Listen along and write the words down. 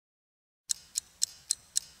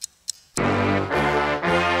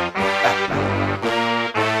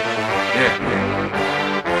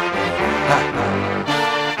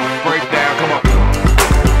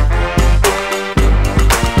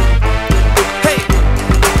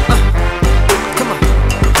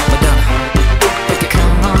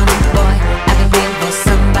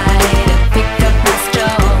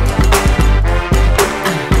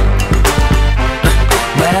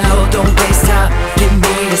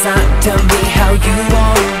sign, tell me how you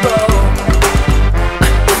wanna roll.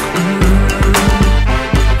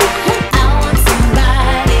 I want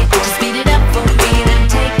somebody to speed it up for me, then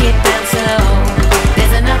take it down slow.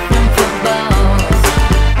 There's enough room for both.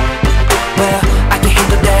 Well, I can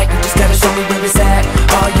handle that, you just gotta show me where it's at.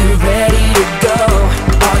 Are you ready to go?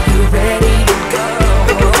 Are you ready to go?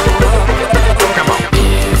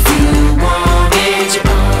 If you want it, you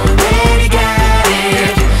already got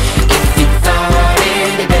it. If you thought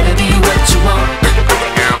it, it better be what you want.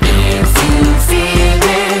 If you feel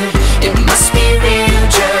it, it must be real.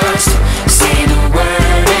 Just say the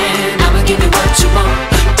word and I'ma give you what you want.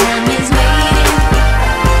 Time is waiting,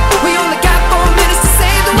 We only got 4 minutes to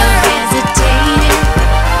say the no word. hesitating.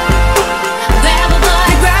 Grab a boy,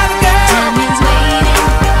 Grab a girl. time is waiting,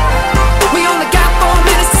 We only got 4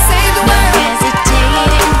 minutes to say the no word.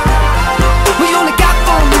 hesitating. We only got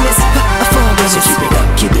 4 minutes. 4 minutes. So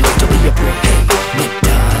keep it up, don't be afraid. Hey,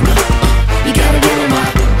 Madonna, you gotta get on my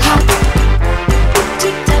hop.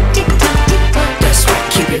 Tick tock, tick tock, tick tock. That's right,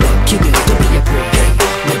 keep it up, don't be afraid. Hey,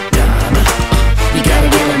 Madonna, you gotta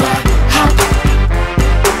get on my hop.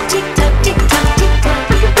 Tick tock, tick tock, tick tock.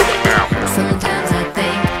 Sometimes I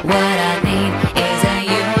think what I need is a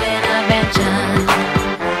you intervention.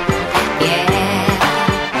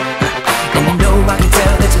 Yeah. And you know I can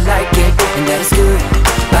tell that you like it, and that is good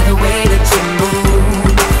by the way that you move.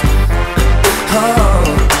 Oh,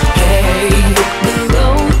 hey. The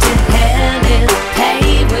road to hell is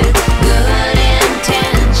paved with good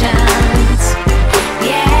intentions.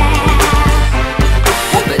 Yeah.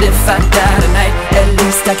 But if I die tonight, at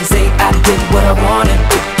least I can say I did what I wanted.